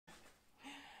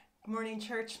Good morning,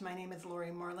 church. My name is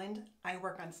Lori Moreland. I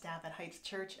work on staff at Heights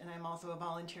Church, and I'm also a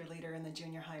volunteer leader in the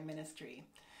junior high ministry.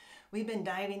 We've been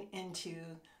diving into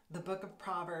the book of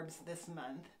Proverbs this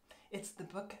month. It's the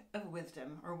book of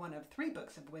wisdom, or one of three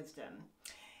books of wisdom.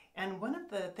 And one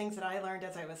of the things that I learned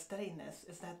as I was studying this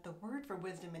is that the word for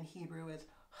wisdom in Hebrew is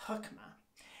hukmah.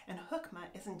 And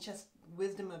hukmah isn't just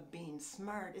wisdom of being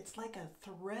smart, it's like a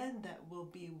thread that will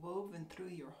be woven through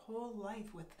your whole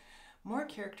life with more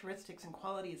characteristics and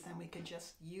qualities than we could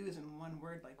just use in one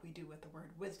word like we do with the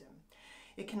word wisdom.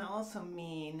 It can also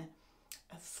mean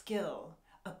a skill,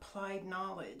 applied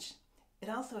knowledge. It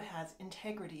also has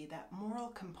integrity, that moral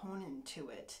component to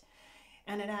it.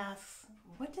 And it asks,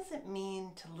 what does it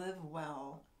mean to live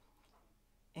well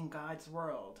in God's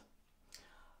world?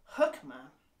 Hukmah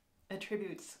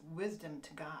attributes wisdom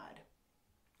to God,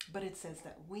 but it says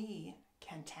that we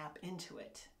can tap into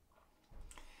it.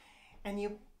 And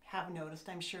you have noticed,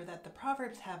 I'm sure, that the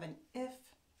Proverbs have an if-then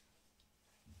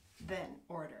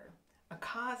order, a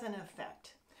cause and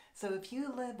effect. So if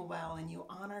you live well and you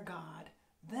honor God,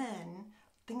 then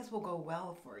things will go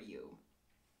well for you.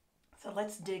 So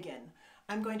let's dig in.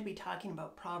 I'm going to be talking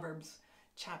about Proverbs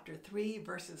chapter 3,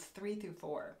 verses 3 through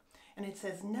 4. And it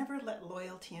says, "Never let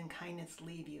loyalty and kindness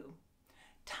leave you.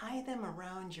 Tie them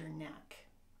around your neck.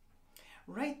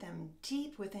 Write them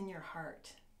deep within your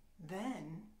heart.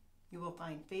 Then you will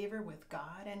find favor with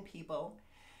God and people,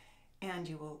 and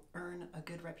you will earn a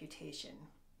good reputation."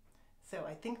 So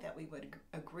I think that we would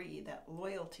agree that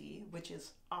loyalty, which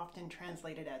is often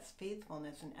translated as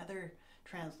faithfulness in other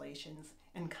translations,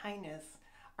 and kindness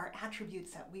are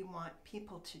attributes that we want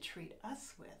people to treat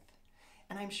us with.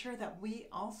 And I'm sure that we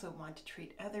also want to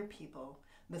treat other people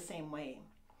the same way.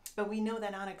 But we know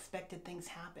that unexpected things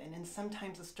happen, and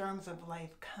sometimes the storms of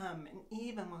life come, and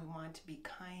even when we want to be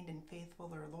kind and faithful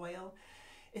or loyal,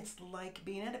 it's like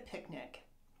being at a picnic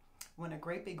when a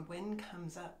great big wind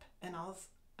comes up, and all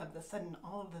of a sudden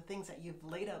all of the things that you've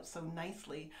laid out so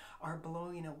nicely are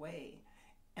blowing away.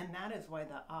 And that is why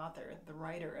the author, the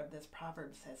writer of this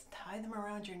proverb says, tie them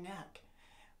around your neck.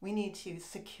 We need to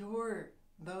secure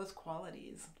those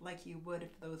qualities like you would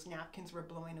if those napkins were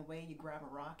blowing away. You grab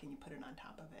a rock and you put it on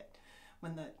top of it.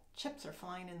 When the chips are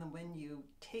flying in the wind, you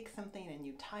take something and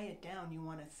you tie it down. You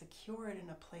want to secure it in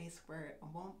a place where it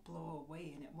won't blow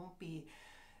away and it won't be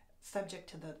subject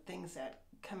to the things that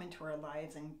come into our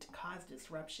lives and to cause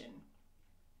disruption.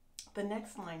 The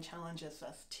next line challenges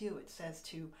us too. It says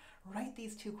to write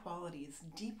these two qualities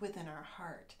deep within our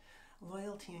heart,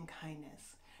 loyalty and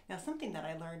kindness. Now, something that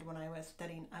I learned when I was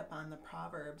studying up on the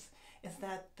Proverbs is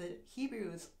that the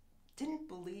Hebrews didn't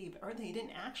believe, or they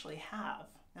didn't actually have,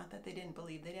 not that they didn't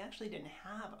believe, they actually didn't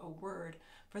have a word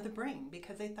for the brain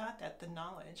because they thought that the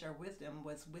knowledge or wisdom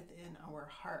was within our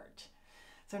heart.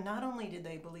 So not only did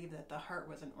they believe that the heart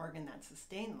was an organ that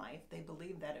sustained life, they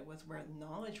believed that it was where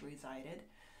knowledge resided.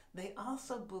 They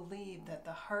also believed that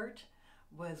the heart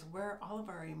was where all of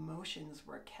our emotions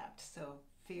were kept. So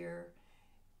fear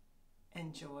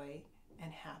and joy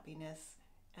and happiness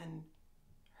and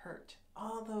hurt.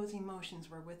 All those emotions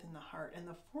were within the heart. And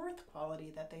the fourth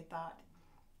quality that they thought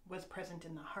was present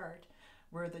in the heart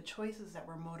were the choices that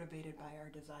were motivated by our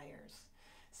desires.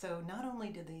 So not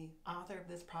only did the author of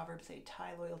this proverb say,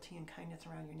 tie loyalty and kindness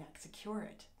around your neck, secure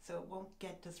it so it won't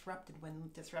get disrupted when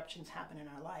disruptions happen in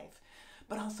our life,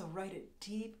 but also write it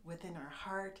deep within our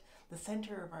heart, the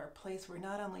center of our place where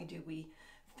not only do we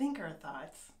think our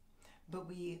thoughts, but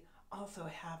we also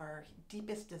have our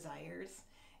deepest desires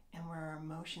and where our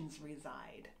emotions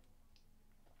reside.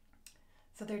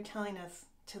 So they're telling us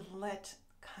to let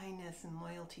kindness and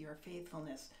loyalty or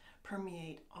faithfulness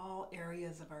permeate all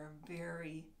areas of our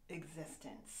very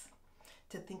existence,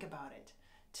 to think about it,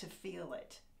 to feel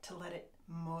it, to let it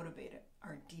motivate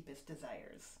our deepest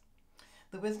desires.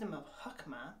 The wisdom of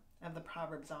hukmah, of the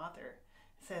Proverbs author,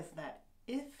 says that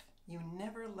if you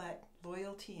never let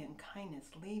loyalty and kindness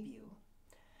leave you,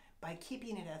 by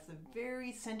keeping it as the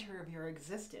very center of your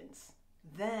existence,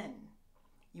 then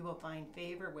you will find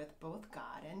favor with both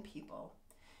God and people,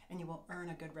 and you will earn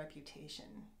a good reputation.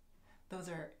 Those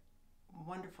are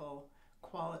wonderful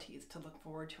qualities to look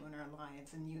forward to in our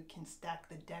lives, and you can stack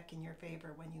the deck in your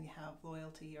favor when you have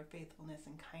loyalty or faithfulness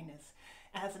and kindness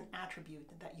as an attribute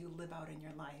that you live out in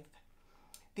your life.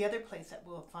 The other place that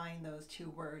we'll find those two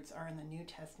words are in the New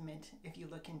Testament if you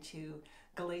look into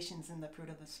Galatians and the fruit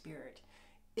of the Spirit.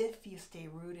 If you stay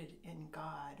rooted in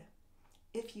God,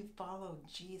 if you follow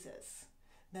Jesus,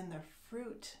 then the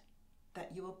fruit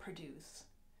that you will produce,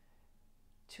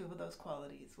 two of those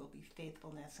qualities will be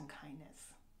faithfulness and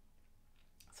kindness.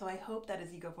 So I hope that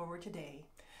as you go forward today,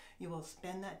 you will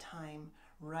spend that time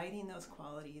writing those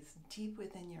qualities deep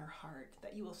within your heart,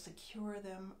 that you will secure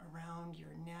them around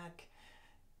your neck.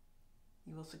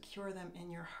 You will secure them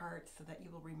in your heart so that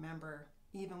you will remember,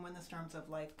 even when the storms of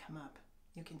life come up,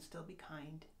 you can still be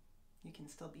kind. You can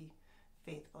still be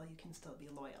faithful. You can still be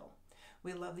loyal.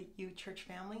 We love you, church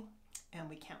family, and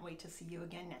we can't wait to see you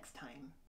again next time.